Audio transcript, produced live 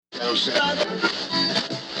And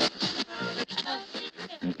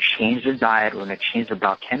change their diet, we're going to change their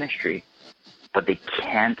biochemistry, but they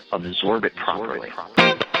can't absorb it properly.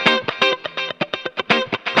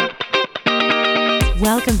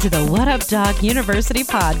 Welcome to the What Up Doc University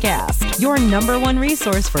podcast, your number one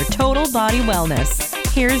resource for total body wellness.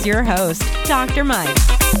 Here's your host, Dr. Mike.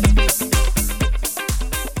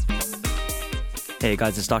 Hey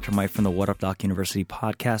guys, it's Dr. Mike from the What Up Doc University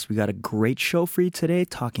podcast. We got a great show for you today,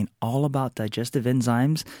 talking all about digestive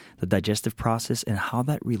enzymes, the digestive process, and how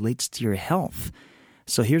that relates to your health.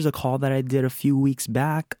 So here's a call that I did a few weeks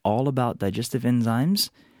back, all about digestive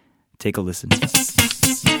enzymes. Take a listen.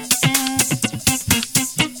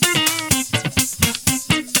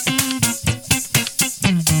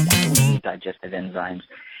 Digestive enzymes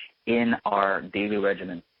in our daily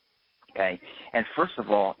regimen. Okay, and first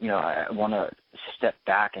of all, I want to step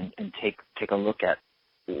back and take a look at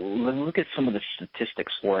some of the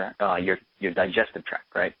statistics for your digestive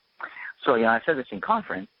tract, right? So, I said this in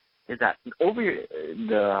conference, is that over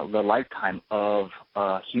the lifetime of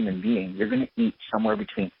a human being, you're going to eat somewhere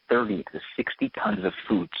between 30 to 60 tons of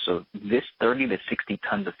food. So this 30 to 60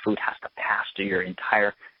 tons of food has to pass through your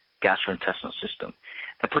entire gastrointestinal system.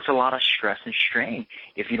 That puts a lot of stress and strain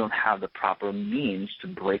if you don't have the proper means to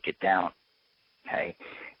break it down. Okay.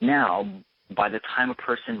 Now, by the time a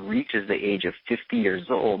person reaches the age of 50 years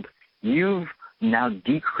old, you've now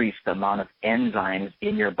decreased the amount of enzymes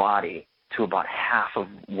in your body to about half of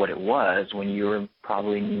what it was when you were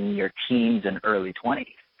probably in your teens and early 20s.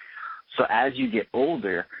 So as you get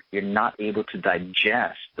older, you're not able to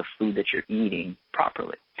digest the food that you're eating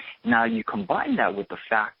properly. Now, you combine that with the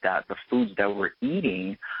fact that the foods that we're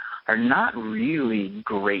eating are not really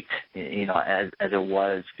great, as it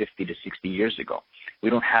was 50 to 60 years ago. We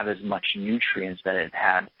don't have as much nutrients that it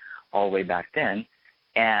had all the way back then,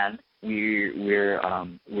 and we're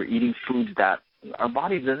eating foods that our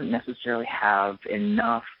body doesn't necessarily have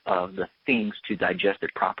enough of the things to digest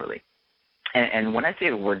it properly. And when I say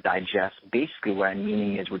the word digest, basically what I'm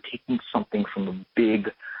meaning is we're taking something from a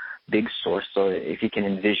big source. So if you can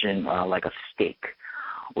envision like a steak,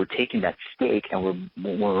 we're taking that steak and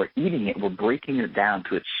when we're eating it, we're breaking it down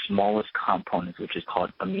to its smallest components, which is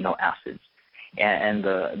called amino acids. And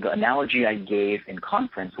the analogy I gave in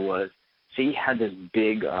conference was, say you had this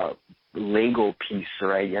big Lego piece,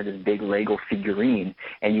 right? You had this big Lego figurine,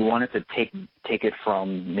 and you wanted to take it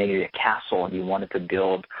from maybe a castle, and you wanted to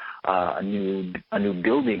build a new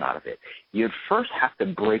building out of it. You'd first have to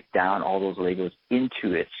break down all those Legos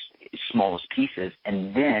into its smallest pieces,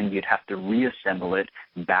 and then you'd have to reassemble it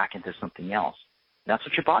back into something else. That's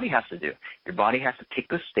what your body has to do. Your body has to take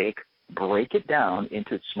the steak, break it down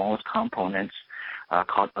into its smallest components,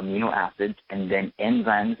 called amino acids, and then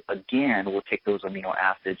enzymes, again, will take those amino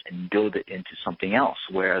acids and build it into something else,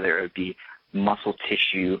 where there would be muscle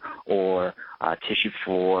tissue or tissue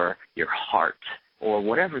for your heart or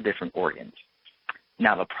whatever different organs.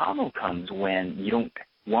 Now, the problem comes when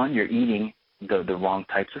you're eating the wrong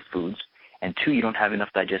types of foods, and two, you don't have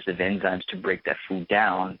enough digestive enzymes to break that food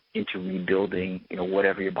down into rebuilding,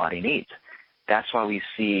 whatever your body needs. That's why we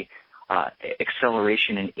see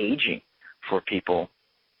acceleration in aging for people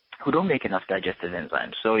who don't make enough digestive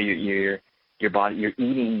enzymes. So your body, you're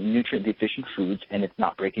eating nutrient deficient foods and it's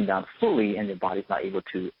not breaking down fully, and your body's not able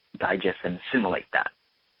to digest and assimilate that.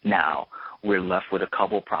 Now we're left with a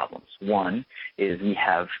couple problems. One is we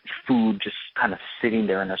have food just kind of sitting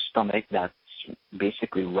there in our stomach that's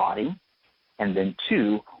basically rotting. And then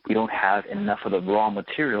two, we don't have enough of the raw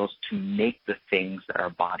materials to make the things that our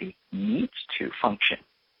body needs to function.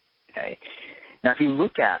 Okay. Now, if you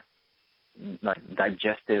look at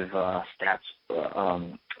digestive stats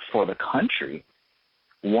for the country,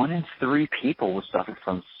 1 in 3 people will suffer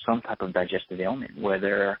from some type of digestive ailment,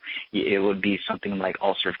 whether it would be something like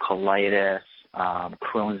ulcerative colitis,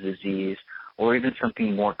 Crohn's disease, or even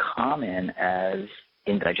something more common as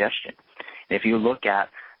indigestion. And if you look at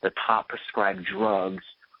the top prescribed drugs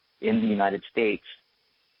in the United States,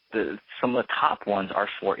 some of the top ones are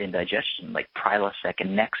for indigestion, like Prilosec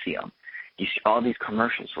and Nexium. You see all these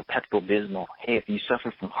commercials for Pepto-Bismol. Hey, if you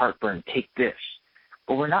suffer from heartburn, take this.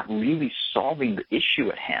 But we're not really solving the issue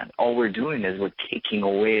at hand. All we're doing is we're taking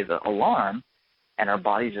away the alarm, and our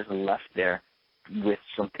body's just left there with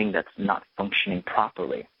something that's not functioning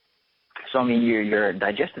properly. So, your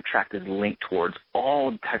digestive tract is linked towards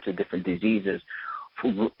all types of different diseases,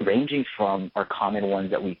 ranging from our common ones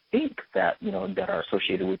that we think that, that are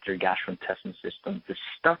associated with your gastrointestinal system, to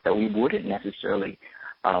stuff that we wouldn't necessarily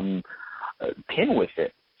pin with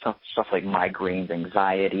it. Stuff like migraines,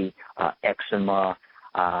 anxiety, eczema,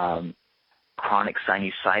 chronic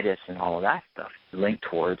sinusitis and all of that stuff linked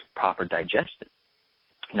towards proper digestion.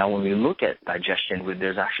 Now, when we look at digestion,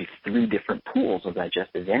 there's actually 3 different pools of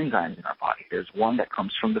digestive enzymes in our body. There's one that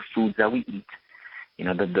comes from the foods that we eat. You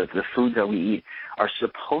know, the foods that we eat are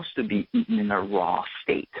supposed to be eaten in a raw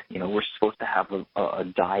state. You know, we're supposed to have a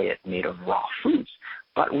diet made of raw foods,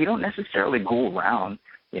 but we don't necessarily go around,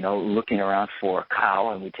 you know, looking around for a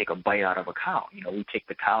cow and we take a bite out of a cow. You know, we take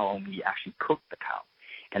the cow and we actually cook the cow.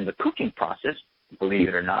 And the cooking process, believe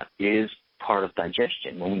it or not, is part of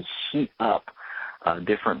digestion. When we heat up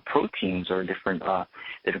different proteins or different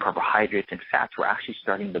carbohydrates and fats, we're actually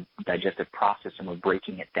starting the digestive process and we're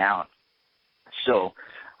breaking it down. So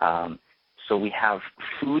we have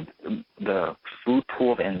the food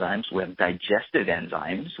pool of enzymes. We have digestive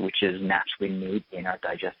enzymes, which is naturally made in our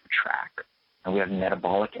digestive tract, and we have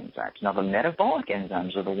metabolic enzymes. Now, the metabolic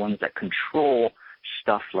enzymes are the ones that control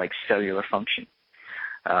stuff like cellular function,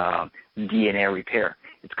 DNA repair.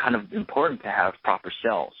 It's kind of important to have proper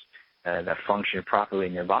cells that function properly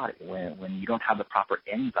in your body. When you don't have the proper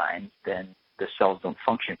enzymes, then the cells don't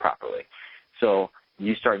function properly. So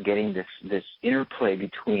you start getting this interplay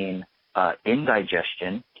between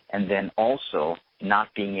indigestion and then also not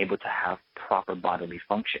being able to have proper bodily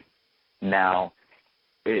function. Now,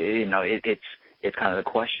 you know, it's kind of the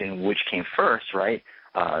question, which came first, right?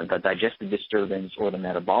 The digestive disturbance or the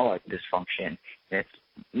metabolic dysfunction. And it's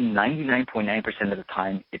 99.9% of the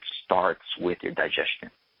time it starts with your digestion.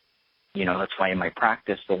 You know, that's why in my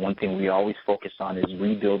practice, the one thing we always focus on is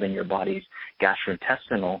rebuilding your body's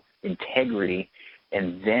gastrointestinal integrity,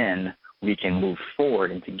 and then we can move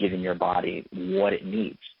forward into giving your body what it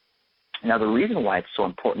needs. Now, the reason why it's so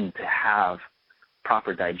important to have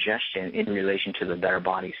proper digestion in relation to the Better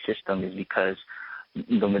Body system is because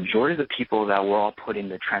the majority of the people that we're all putting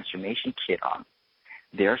the transformation kit on,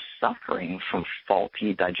 they're suffering from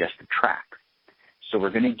faulty digestive tract. So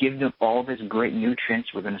we're going to give them all this great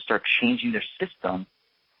nutrients. We're going to start changing their system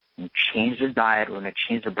and change their diet. We're going to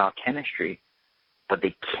change their biochemistry, but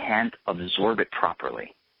they can't absorb it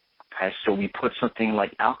properly. Okay, so we put something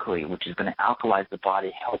like alkali, which is going to alkalize the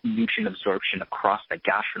body, help nutrient absorption across the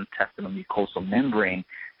gastrointestinal mucosal membrane,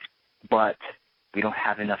 but we don't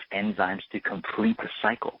have enough enzymes to complete the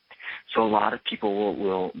cycle. So a lot of people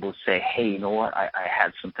will say, hey, you know what, I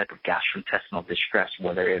had some type of gastrointestinal distress,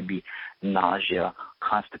 whether it be nausea,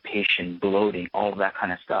 constipation, bloating, all of that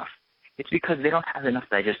kind of stuff. It's because they don't have enough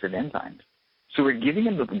digestive enzymes. So we're giving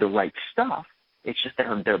them the right stuff. It's just that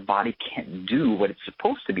their body can't do what it's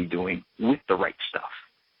supposed to be doing with the right stuff.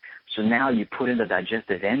 So now you put in the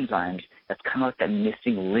digestive enzymes, that's kind of like that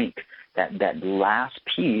missing link, that last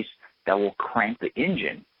piece that will crank the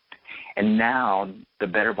engine. And now the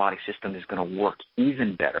Better Body system is going to work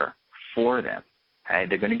even better for them. Okay?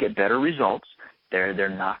 They're going to get better results. They're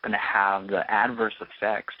not going to have the adverse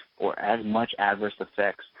effects or as much adverse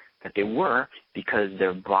effects that they were because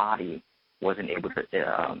their body wasn't able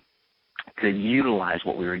to utilize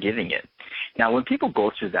what we were giving it. Now, when people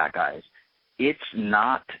go through that, guys, it's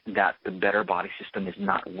not that the Better Body system is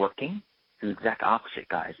not working. It's the exact opposite,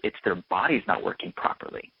 guys. It's their body's not working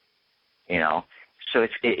properly, you know. So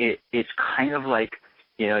it's kind of like,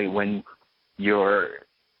 you know, when you're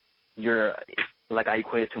like, I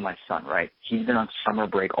equate it to my son, right? He's been on summer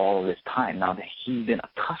break all of this time. Now that he's been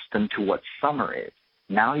accustomed to what summer is,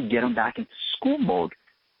 now you get him back into school mode,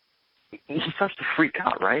 he starts to freak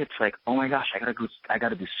out, right? It's like, oh my gosh, I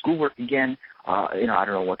gotta do schoolwork again. You know, I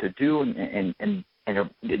don't know what to do, and they're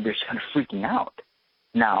just kind of freaking out.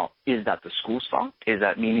 Now, is that the school's fault? Is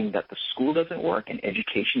that meaning that the school doesn't work and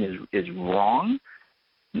education is wrong?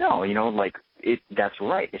 No, you know, like that's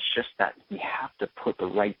right. It's just that we have to put the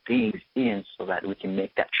right things in so that we can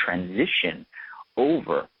make that transition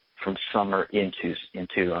over from summer into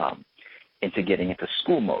getting into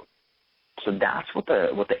school mode. So that's what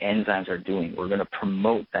the enzymes are doing. We're going to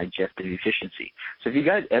promote digestive efficiency. So if you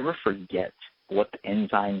guys ever forget what the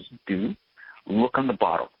enzymes do, look on the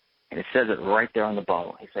bottle. And it says it right there on the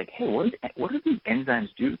bottle. It's like, hey, what do these enzymes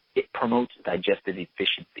do? It promotes digestive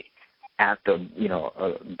efficiency at the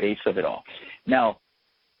base of it all. Now,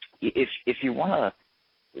 if you want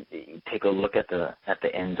to take a look at the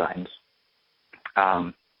enzymes,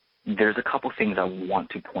 there's a couple things I want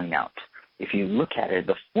to point out. If you look at it,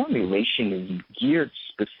 the formulation is geared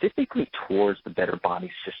specifically towards the Better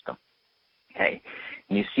Body system. Okay,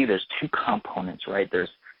 and you see there's two components, right? There's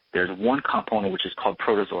one component which is called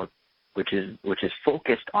Protosorb, which is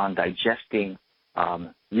focused on digesting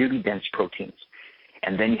really dense proteins.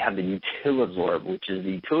 And then you have the Utilizorb, which is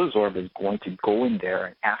the Utilizorb is going to go in there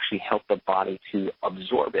and actually help the body to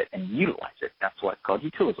absorb it and utilize it. That's why it's called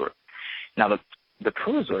Utilizorb. Now, the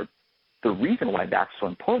Protosorb the reason why that's so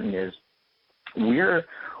important is we're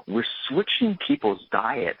switching people's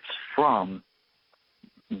diets from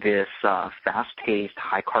this fast-paced,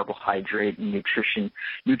 high-carbohydrate,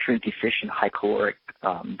 nutrient-deficient, high-caloric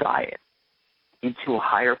diet into a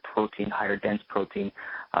higher protein, higher dense protein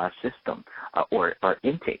system or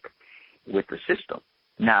intake with the system.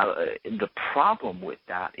 Now, the problem with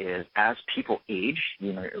that is as people age,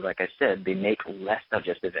 like I said, they make less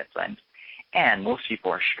digestive enzymes, and most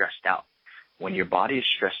people are stressed out. When your body is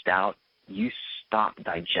stressed out, you stop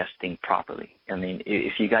digesting properly. I mean,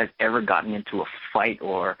 if you guys ever gotten into a fight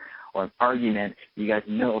or an argument, you guys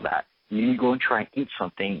know that. You go and try and eat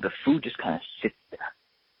something, the food just kind of sits there.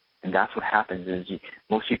 And that's what happens is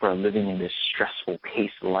most people are living in this stressful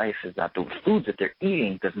pace of life is that the foods that they're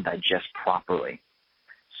eating doesn't digest properly.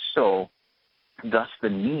 So thus the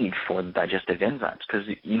need for the digestive enzymes, because,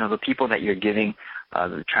 the people that you're giving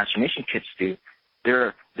the transformation kits to,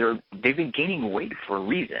 they've been gaining weight for a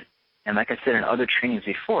reason. And like I said in other trainings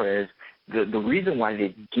before, is the reason why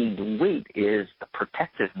they've gained weight is the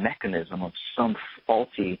protective mechanism of some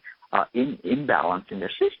faulty imbalance in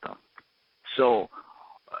their system. So,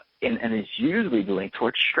 and it's usually linked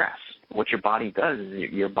towards stress. What your body does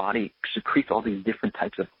is your body secretes all these different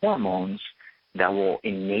types of hormones that will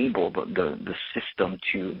enable the system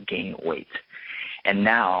to gain weight. And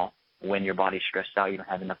now, when your body's stressed out, you don't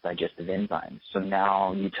have enough digestive enzymes. So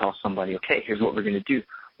now you tell somebody, okay, here's what we're going to do.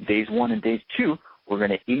 Days 1 and days 2, we're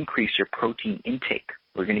going to increase your protein intake.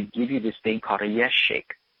 We're going to give you this thing called a Yes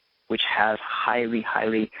Shake, which has highly,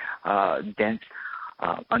 highly dense,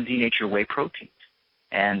 undenatured whey proteins.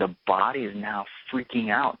 And the body is now freaking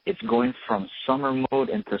out. It's going from summer mode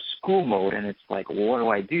into school mode, and it's like, well,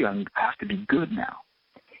 what do? I have to be good now.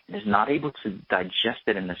 And it's not able to digest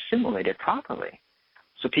it and assimilate it properly.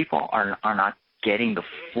 So people are not getting the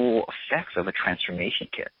full effects of a transformation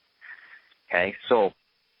kit. Okay, so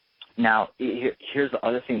now here's the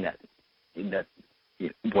other thing that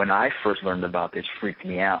when I first learned about this freaked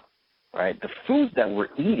me out. Right, the foods that we're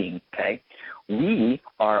eating, okay, we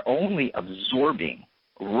are only absorbing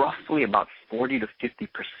roughly about 40 to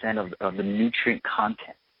 50% of the nutrient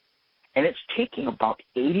content. And it's taking about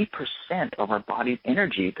 80% of our body's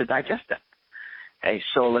energy to digest them. Okay,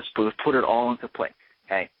 so let's put it all into play.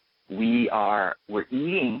 Okay, we're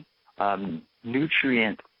eating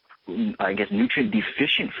nutrient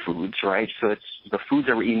deficient foods, right? So it's the foods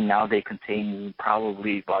that we're eating now, they contain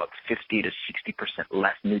probably about 50 to 60%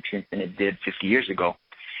 less nutrients than it did 50 years ago.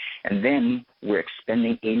 And then we're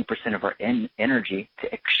expending 80% of our energy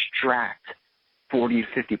to extract 40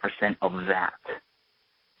 to 50% of that.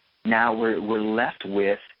 Now we're left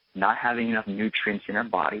with not having enough nutrients in our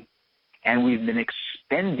body, and we've been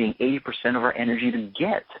expending 80% of our energy to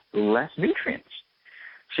get less nutrients.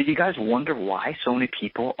 So you guys wonder why so many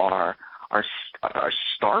people are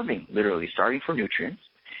starving, literally starving for nutrients.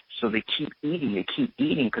 So they keep eating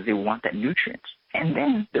because they want that nutrients. And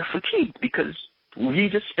then they're fatigued because you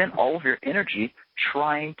just spent all of your energy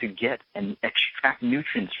trying to get and extract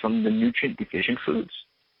nutrients from the nutrient-deficient foods.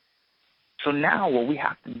 So now what we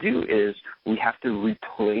have to do is we have to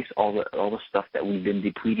replace all the stuff that we've been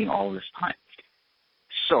depleting all this time.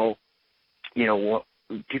 So, what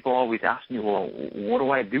people always ask me, well, what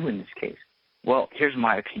do I do in this case? Well, here's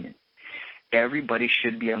my opinion. Everybody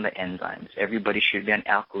should be on the enzymes. Everybody should be on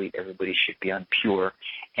alkali. Everybody should be on pure,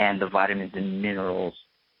 and the vitamins and minerals,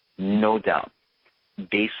 no doubt,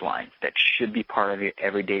 baseline, that should be part of your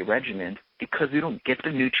everyday regimen because we don't get the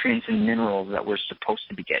nutrients and minerals that we're supposed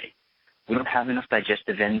to be getting. We don't have enough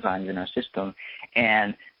digestive enzymes in our system,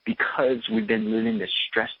 and because we've been living this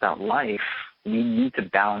stressed out life, we need to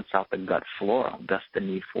balance out the gut flora, thus the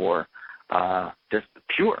need for just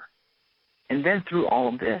pure. And then through all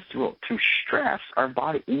of this, through stress, our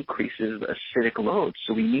body increases the acidic load,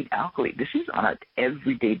 so we need alkali. This is on an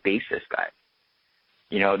everyday basis, guys.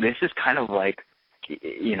 This is kind of like,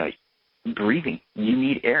 breathing. You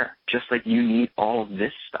need air, just like you need all of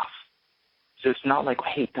this stuff. So it's not like,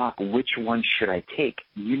 hey, doc, which one should I take?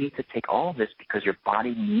 You need to take all of this because your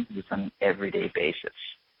body needs this on an everyday basis,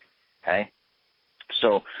 okay?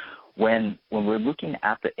 So when we're looking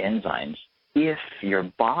at the enzymes, if your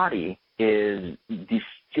body is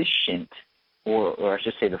deficient, or I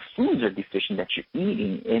should say the foods are deficient that you're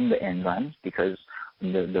eating in the enzymes, because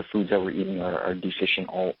the foods that we're eating are deficient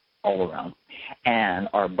all around, and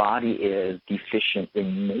our body is deficient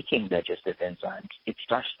in making digestive enzymes, it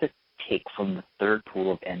starts to take from the third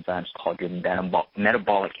pool of enzymes called your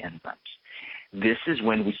metabolic enzymes. This is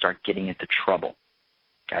when we start getting into trouble.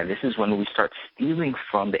 Okay? This is when we start stealing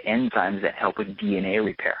from the enzymes that help with DNA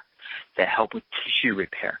repair, that help with tissue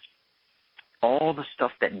repair. all the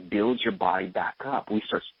stuff that builds your body back up, we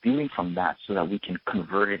start stealing from that so that we can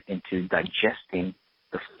convert it into digesting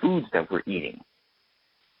the foods that we're eating.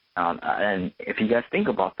 And if you guys think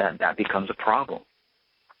about that, that becomes a problem.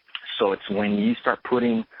 So it's when you start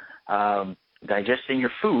putting digesting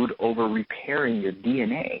your food over repairing your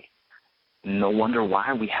DNA, no wonder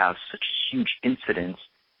why we have such huge incidence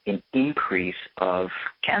in increase of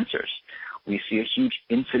cancers. We see a huge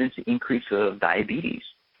incidence increase of diabetes.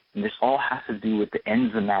 And this all has to do with the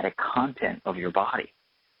enzymatic content of your body.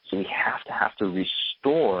 So we have to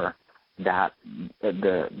restore that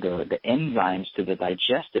the enzymes to the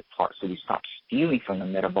digestive part, so we stop stealing from the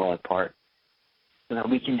metabolic part, so that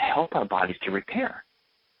we can help our bodies to repair.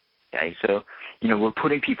 Okay, so we're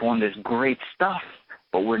putting people on this great stuff,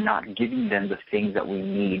 but we're not giving them the things that we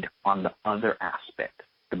need on the other aspect,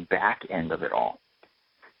 the back end of it all.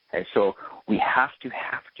 Okay, so we have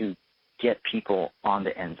to get people on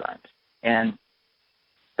the enzymes. And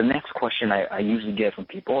the next question I usually get from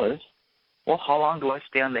people is, well, how long do I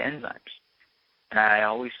stay on the enzymes? And I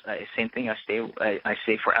always, same thing I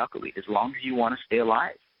say for Alkalite, as long as you want to stay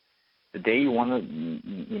alive. The day you want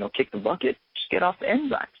to, kick the bucket, just get off the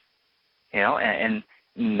enzymes. And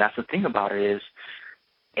that's the thing about it is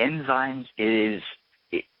enzymes it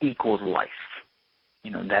equals life.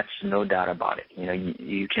 That's no doubt about it.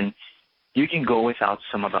 You can go without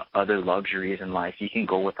some of the other luxuries in life. You can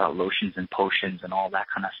go without lotions and potions and all that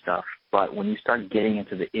kind of stuff. But when you start getting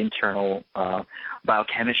into the internal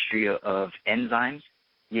biochemistry of enzymes,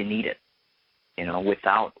 you need it.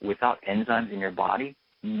 Without enzymes in your body,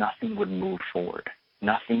 nothing would move forward.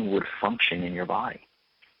 Nothing would function in your body.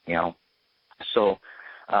 So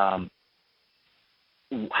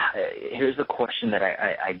here's the question that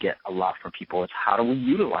I get a lot from people is, how do we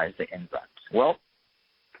utilize the enzymes? Well,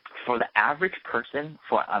 for the average person,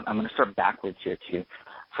 I'm going to start backwards here too.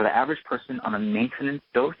 For the average person on a maintenance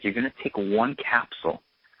dose, you're going to take one capsule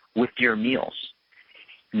with your meals.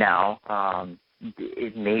 Now,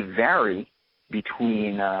 it may vary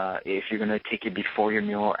between if you're going to take it before your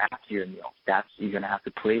meal or after your meal. You're going to have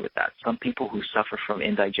to play with that. Some people who suffer from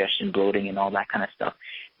indigestion, bloating, and all that kind of stuff,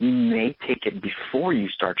 you may take it before you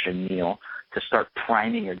start your meal to start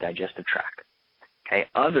priming your digestive tract. Okay,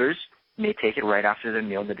 others may take it right after the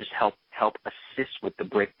meal to just help assist with the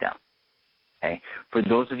breakdown. Okay, for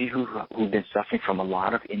those of you who've been suffering from a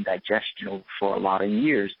lot of indigestion for a lot of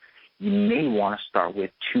years, you may want to start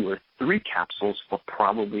with 2 or 3 capsules for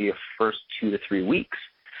probably your first 2 to 3 weeks.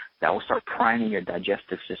 That will start priming your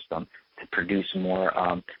digestive system to produce more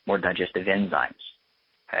digestive enzymes.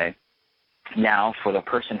 Okay. Now, for the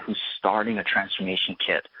person who's starting a transformation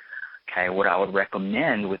kit, okay, what I would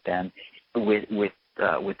recommend with them with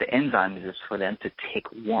the enzymes is for them to take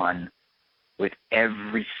one with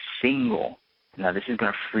every single. Now, this is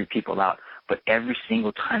going to freak people out, but every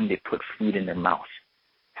single time they put food in their mouth.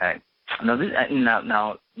 Okay. Now,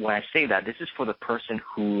 when I say that, this is for the person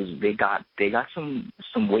they got some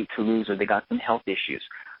weight to lose, or they got some health issues.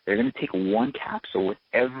 They're going to take one capsule with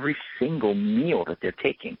every single meal that they're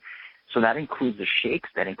taking. So that includes the shakes,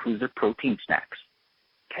 that includes their protein snacks.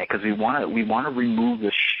 Okay, because we want to remove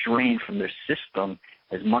the strain from their system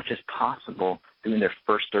as much as possible during their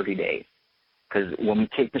first 30 days. Because when we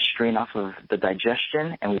take the strain off of the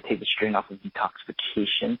digestion and we take the strain off of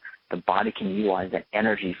detoxification, the body can utilize that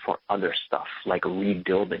energy for other stuff like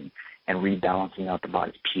rebuilding and rebalancing out the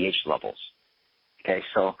body's pH levels. Okay,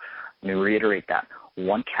 so let me reiterate that.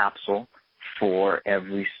 One capsule for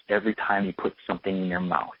every time you put something in your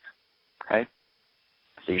mouth. Okay?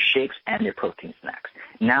 So your shakes and your protein snacks.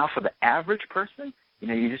 Now for the average person,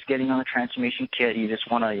 you're just getting on the transformation kit, you just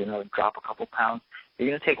want to, drop a couple pounds. You're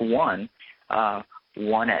going to take one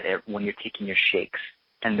at it when you're taking your shakes.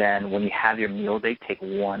 And then when you have your meal day, take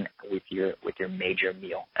one with your major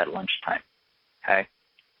meal at lunchtime. Okay?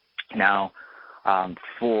 Now,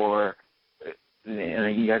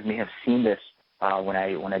 you guys may have seen this when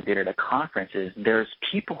I did it at conferences. There's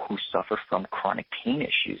people who suffer from chronic pain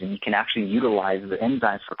issues, and you can actually utilize the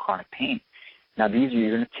enzymes for chronic pain. Now,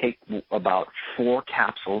 you're going to take about 4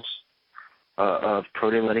 capsules of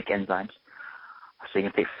proteolytic enzymes. So you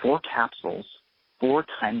can take 4 capsules 4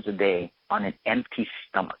 times a day on an empty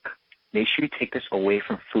stomach. Make sure you take this away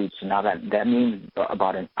from food. So now that means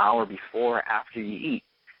about an hour before or after you eat,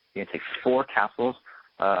 you're going to take 4 capsules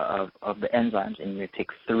of the enzymes, and you're going to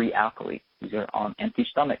take 3 Alkalite. These are on empty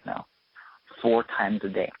stomach now, 4 times a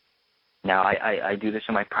day. Now, I do this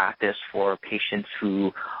in my practice for patients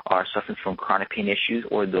who are suffering from chronic pain issues,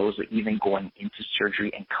 or those who are even going into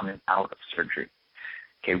surgery and coming out of surgery.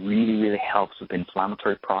 Okay, really, really helps with the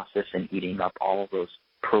inflammatory process and eating up all of those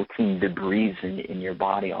protein debris in your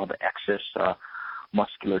body, all the excess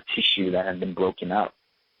muscular tissue that has been broken up.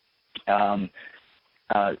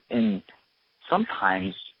 And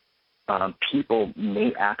sometimes people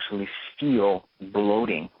may actually feel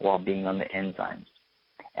bloating while being on the enzymes.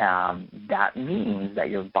 That means that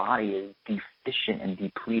your body is deficient and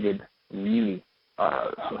depleted really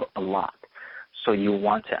a lot. So you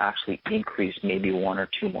want to actually increase maybe 1 or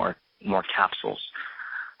 2 more capsules.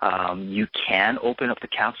 You can open up the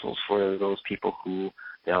capsules for those people who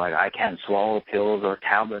they're like, I can't swallow pills or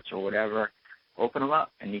tablets or whatever. Open them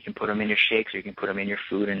up, and you can put them in your shakes or you can put them in your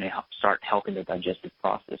food, and they start helping the digestive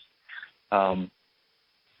process.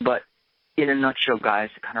 But in a nutshell, guys,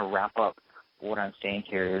 to kind of wrap up what I'm saying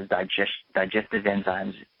here is digestive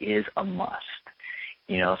enzymes is a must.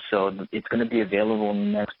 So it's going to be available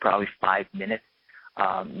in the next probably 5 minutes.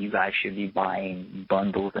 You guys should be buying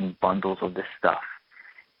bundles and bundles of this stuff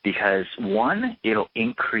because, 1, it'll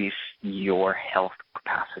increase your health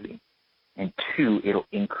capacity, and 2, it'll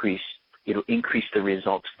increase the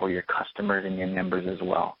results for your customers and your members as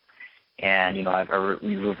well. And,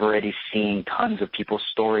 we've already seen tons of people's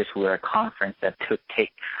stories who are at a conference that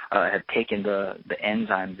have taken the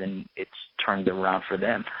enzymes, and it's turned around for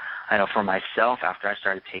them. I know for myself, after I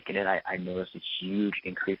started taking it, I noticed a huge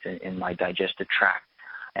increase in my digestive tract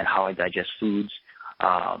and how I digest foods.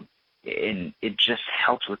 And it just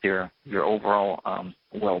helps with your overall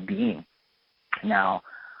well-being. Now,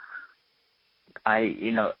 I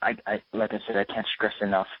like I said, I can't stress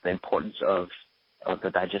enough the importance of the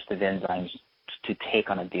digestive enzymes to take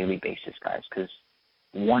on a daily basis, guys, because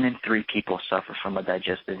 1 in 3 people suffer from a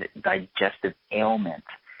digestive ailment,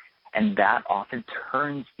 and that often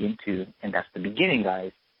turns into, and that's the beginning,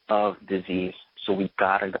 guys, of disease. So we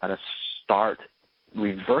gotta start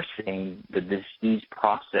reversing the disease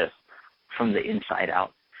process from the inside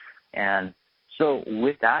out. And so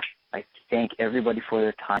with that, I thank everybody for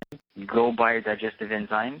their time. Go buy your digestive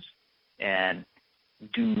enzymes, and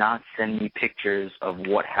do not send me pictures of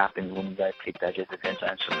what happens when you guys take digestive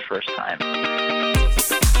enzymes for the first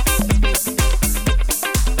time.